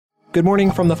Good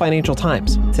morning from the Financial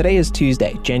Times. Today is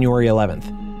Tuesday, January 11th,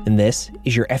 and this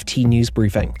is your FT News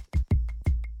Briefing.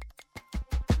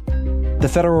 The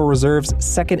Federal Reserve's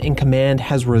second-in-command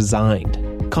has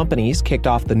resigned. Companies kicked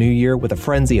off the new year with a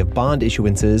frenzy of bond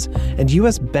issuances, and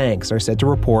U.S. banks are set to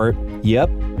report,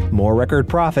 more record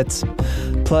profits.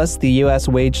 Plus, the U.S.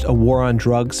 waged a war on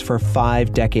drugs for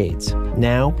 5 decades.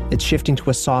 Now, it's shifting to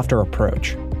a softer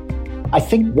approach. I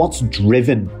think what's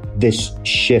driven this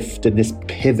shift and this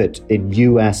pivot in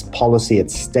U.S. policy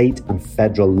at state and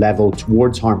federal level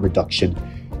towards harm reduction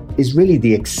is really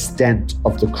the extent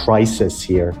of the crisis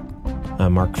here.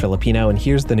 I'm Mark Filipino, and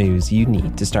here's the news you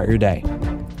need to start your day.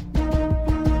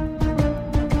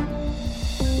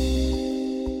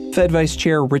 Fed Vice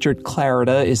Chair Richard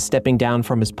Clarida is stepping down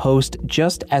from his post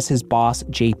just as his boss,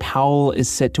 Jay Powell, is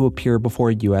set to appear before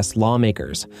U.S.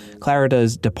 lawmakers.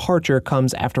 Clarida's departure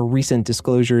comes after recent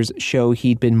disclosures show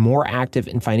he'd been more active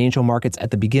in financial markets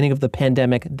at the beginning of the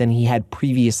pandemic than he had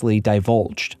previously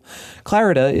divulged.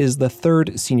 Clarida is the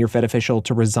third senior Fed official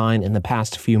to resign in the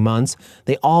past few months.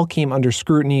 They all came under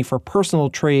scrutiny for personal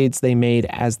trades they made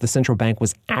as the central bank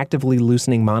was actively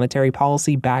loosening monetary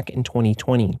policy back in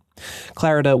 2020.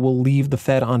 Clarida will leave the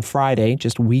Fed on Friday,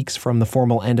 just weeks from the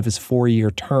formal end of his 4-year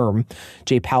term.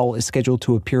 Jay Powell is scheduled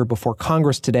to appear before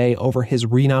Congress today over his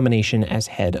renomination as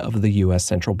head of the U.S.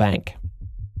 Central Bank.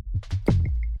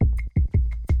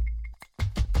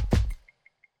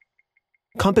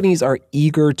 Companies are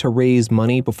eager to raise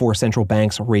money before central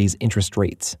banks raise interest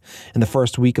rates. In the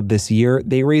first week of this year,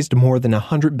 they raised more than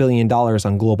 $100 billion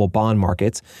on global bond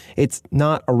markets. It's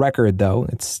not a record, though.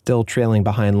 It's still trailing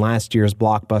behind last year's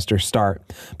blockbuster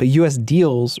start. But U.S.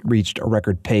 deals reached a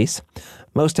record pace.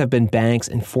 Most have been banks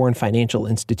and foreign financial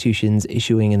institutions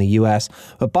issuing in the U.S.,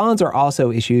 but bonds are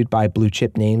also issued by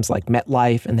blue-chip names like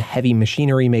MetLife and the heavy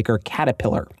machinery maker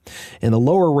Caterpillar. In the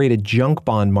lower-rated junk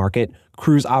bond market,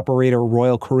 cruise operator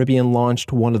Royal Caribbean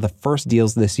launched one of the first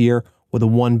deals this year with a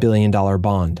 $1 billion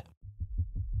bond.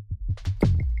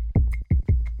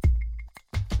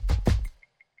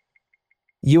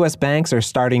 U.S. banks are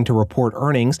starting to report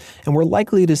earnings, and we're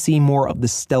likely to see more of the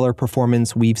stellar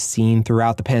performance we've seen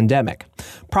throughout the pandemic.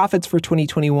 Profits for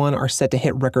 2021 are set to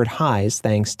hit record highs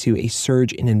thanks to a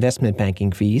surge in investment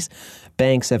banking fees.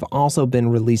 Banks have also been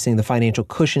releasing the financial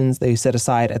cushions they set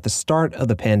aside at the start of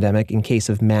the pandemic in case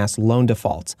of mass loan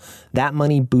defaults. That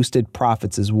money boosted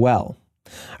profits as well.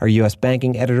 Our U.S.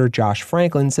 banking editor Josh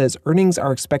Franklin says earnings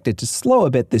are expected to slow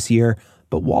a bit this year,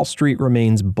 but Wall Street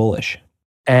remains bullish.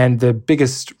 And the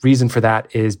biggest reason for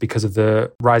that is because of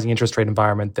the rising interest rate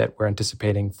environment that we're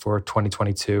anticipating for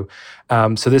 2022.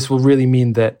 So this will really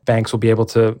mean that banks will be able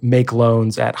to make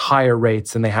loans at higher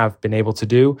rates than they have been able to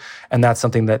do. And that's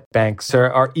something that banks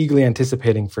are eagerly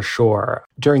anticipating for sure.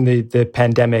 During the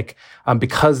pandemic,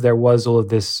 because there was all of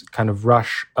this kind of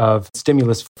rush of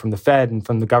stimulus from the Fed and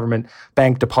from the government,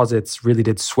 bank deposits really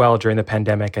did swell during the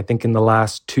pandemic. I think in the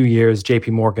last 2 years, JP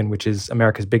Morgan, which is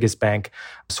America's biggest bank,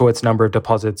 saw its number of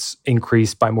deposits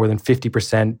increase by more than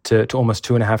 50% to almost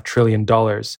 $2.5 trillion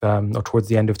or towards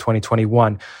the end of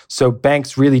 2021. So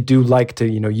banks really do like to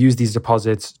use these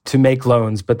deposits to make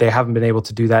loans, but they haven't been able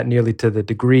to do that nearly to the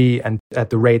degree and at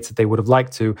the rates that they would have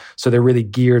liked to. So they're really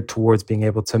geared towards being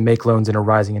able to make loans in a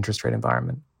rising interest rate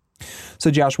environment.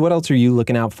 So Josh, what else are you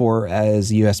looking out for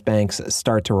as U.S. banks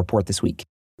start to report this week?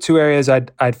 2 areas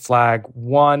I'd flag.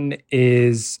 One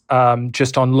is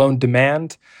just on loan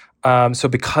demand. So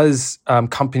because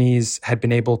companies had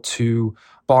been able to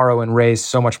borrow and raise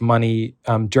so much money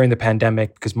during the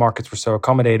pandemic because markets were so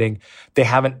accommodating, they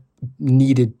haven't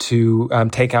needed to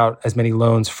take out as many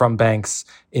loans from banks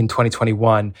in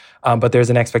 2021. But there's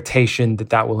an expectation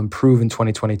that will improve in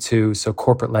 2022. So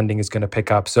corporate lending is going to pick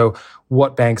up. So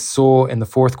what banks saw in the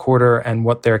fourth quarter and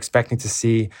what they're expecting to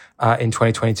see in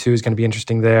 2022 is going to be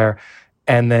interesting there.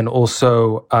 And then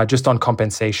also just on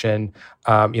compensation,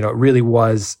 it really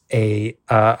was a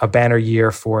banner year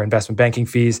for investment banking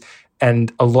fees.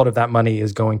 And a lot of that money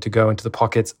is going to go into the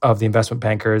pockets of the investment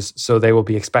bankers. So they will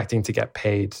be expecting to get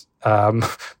paid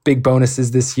big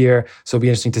bonuses this year. So it'll be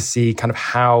interesting to see kind of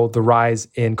how the rise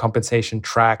in compensation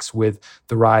tracks with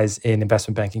the rise in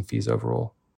investment banking fees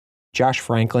overall. Josh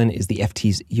Franklin is the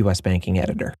FT's U.S. banking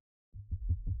editor.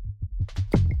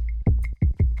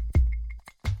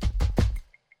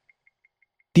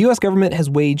 The U.S. government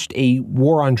has waged a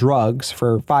war on drugs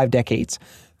for 5 decades.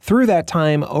 Through that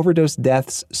time, overdose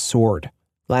deaths soared.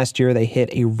 Last year, they hit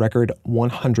a record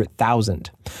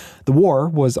 100,000. The war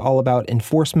was all about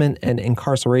enforcement and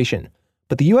incarceration.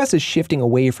 But the U.S. is shifting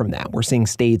away from that. We're seeing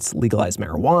states legalize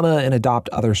marijuana and adopt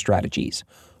other strategies.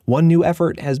 One new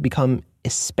effort has become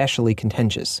especially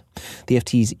contentious. The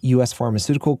FT's U.S.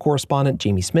 pharmaceutical correspondent,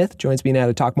 Jamie Smith, joins me now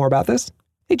to talk more about this.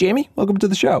 Hey, Jamie, welcome to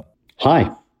the show.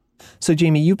 Hi. So,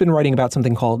 Jamie, you've been writing about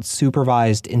something called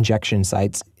supervised injection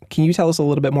sites. Can you tell us a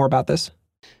little bit more about this?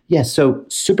 Yes, so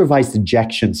supervised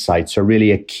injection sites are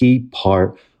really a key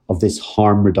part of this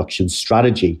harm reduction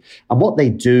strategy. And what they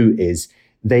do is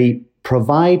they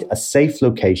provide a safe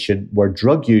location where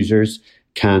drug users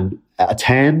can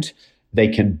attend, they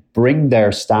can bring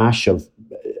their stash of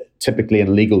typically an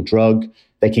illegal drug,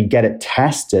 they can get it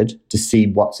tested to see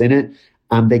what's in it,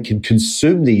 and they can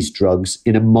consume these drugs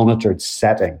in a monitored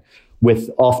setting with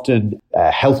often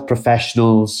health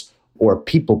professionals or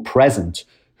people present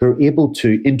who are able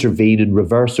to intervene and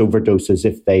reverse overdoses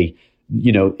if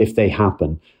they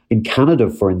happen. In Canada,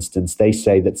 for instance, they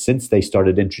say that since they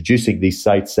started introducing these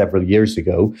sites several years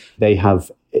ago, they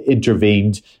have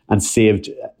intervened and saved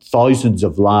thousands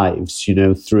of lives,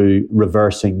 through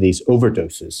reversing these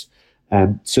overdoses.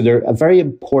 So they're a very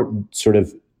important sort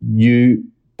of new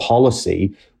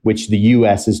policy which the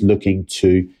US is looking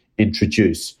to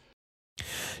introduce.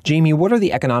 Jamie, what are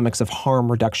the economics of harm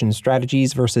reduction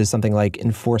strategies versus something like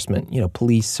enforcement,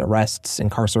 police arrests,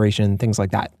 incarceration, things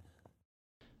like that?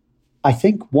 I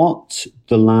think what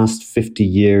the last 50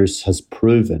 years has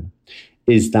proven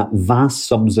is that vast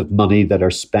sums of money that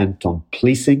are spent on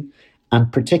policing,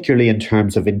 and particularly in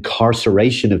terms of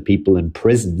incarceration of people in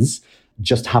prisons,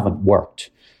 just haven't worked.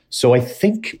 So I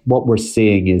think what we're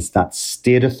seeing is that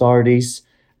state authorities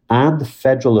and the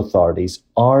federal authorities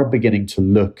are beginning to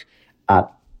look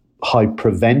at how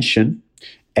prevention,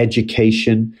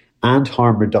 education, and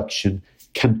harm reduction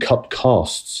can cut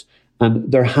costs.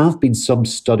 And there have been some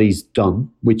studies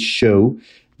done which show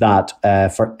that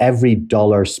for every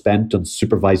dollar spent on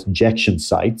supervised injection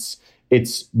sites,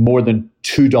 it's more than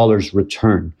 $2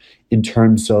 return in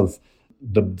terms of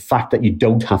the fact that you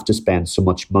don't have to spend so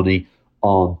much money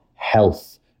on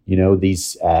health.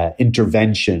 These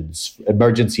interventions,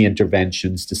 emergency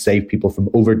interventions to save people from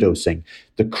overdosing,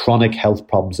 the chronic health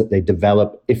problems that they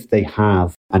develop if they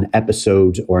have an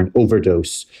episode or an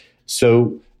overdose.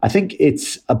 So I think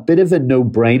it's a bit of a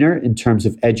no-brainer in terms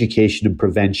of education and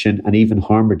prevention and even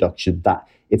harm reduction that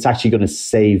it's actually going to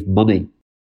save money.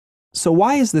 So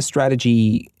why is this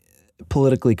strategy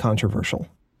politically controversial?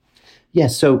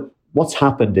 Yes, so what's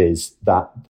happened is that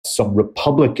some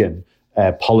Republican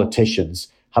politicians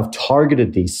have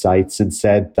targeted these sites and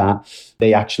said that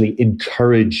they actually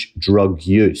encourage drug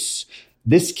use.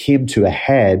 This came to a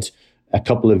head a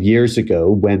couple of years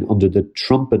ago when, under the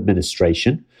Trump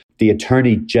administration, the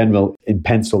Attorney General in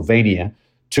Pennsylvania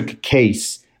took a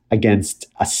case against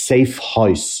a Safe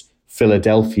House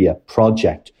Philadelphia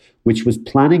project, which was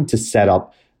planning to set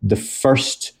up the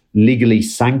first legally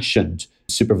sanctioned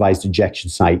supervised injection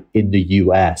site in the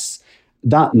US.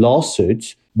 That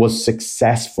lawsuit was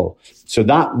successful. So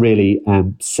that really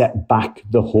set back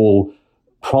the whole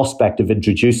prospect of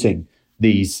introducing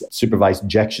these supervised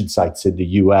injection sites in the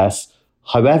US.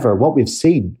 However, what we've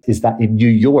seen is that in New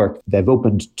York, they've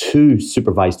opened 2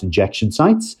 supervised injection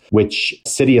sites, which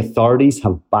city authorities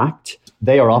have backed.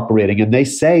 They are operating, and they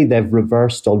say they've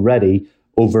reversed already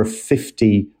over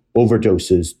 50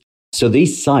 overdoses. So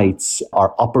these sites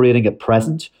are operating at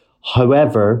present.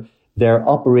 However, they're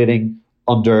operating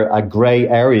under a grey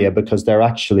area because they're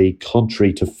actually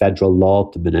contrary to federal law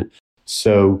at the minute.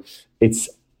 So it's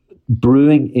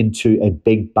brewing into a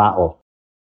big battle.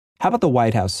 How about the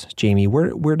White House, Jamie?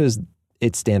 Where does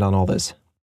it stand on all this?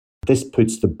 This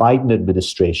puts the Biden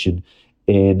administration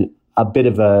in a bit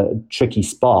of a tricky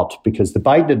spot because the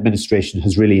Biden administration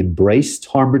has really embraced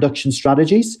harm reduction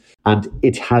strategies, and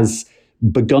it has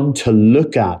begun to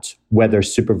look at whether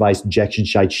supervised injection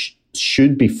sites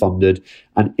should be funded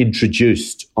and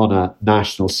introduced on a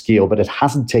national scale, but it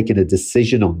hasn't taken a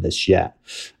decision on this yet.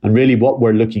 And really what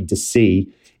we're looking to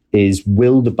see is,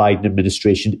 will the Biden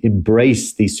administration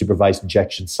embrace these supervised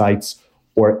injection sites,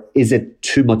 or is it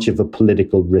too much of a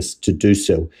political risk to do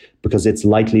so? Because it's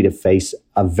likely to face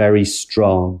a very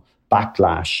strong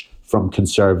backlash from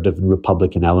conservative and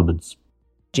Republican elements.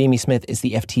 Jamie Smith is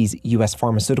the FT's U.S.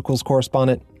 pharmaceuticals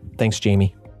correspondent. Thanks,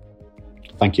 Jamie.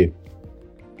 Thank you.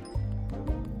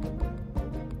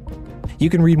 You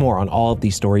can read more on all of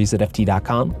these stories at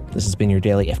FT.com. This has been your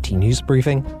daily FT News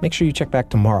Briefing. Make sure you check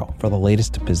back tomorrow for the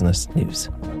latest business news.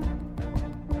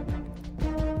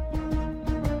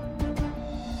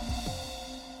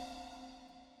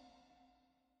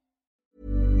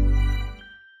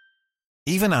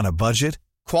 Even on a budget,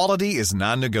 quality is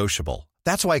non-negotiable.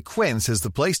 That's why Quince is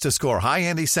the place to score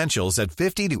high-end essentials at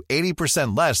 50 to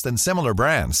 80% less than similar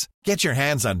brands. Get your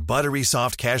hands on buttery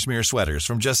soft cashmere sweaters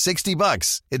from just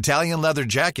 $60, Italian leather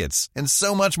jackets, and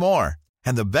so much more.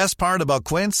 And the best part about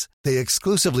Quince, they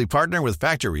exclusively partner with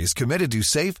factories committed to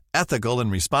safe, ethical,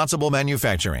 and responsible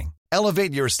manufacturing.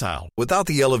 Elevate your style without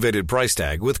the elevated price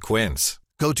tag with Quince.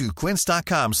 Go to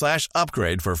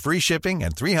quince.com/upgrade for free shipping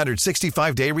and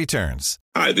 365-day returns.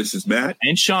 Hi, this is Matt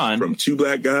and Sean from Two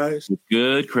Black Guys with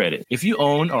Good Credit. If you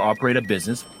own or operate a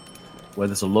business,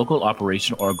 whether it's a local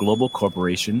operation or a global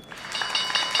corporation,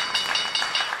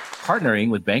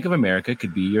 partnering with Bank of America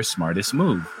could be your smartest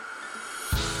move.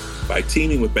 By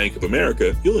teaming with Bank of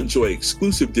America, you'll enjoy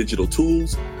exclusive digital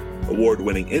tools,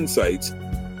 award-winning insights,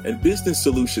 and business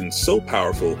solutions so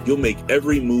powerful you'll make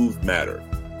every move matter.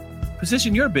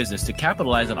 Position your business to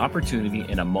capitalize on opportunity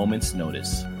in a moment's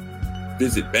notice.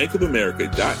 Visit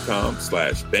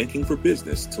bankofamerica.com/banking for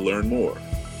business to learn more.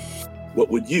 What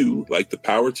would you like the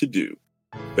power to do?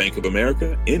 Bank of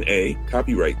America, N.A.,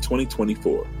 copyright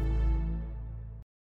 2024.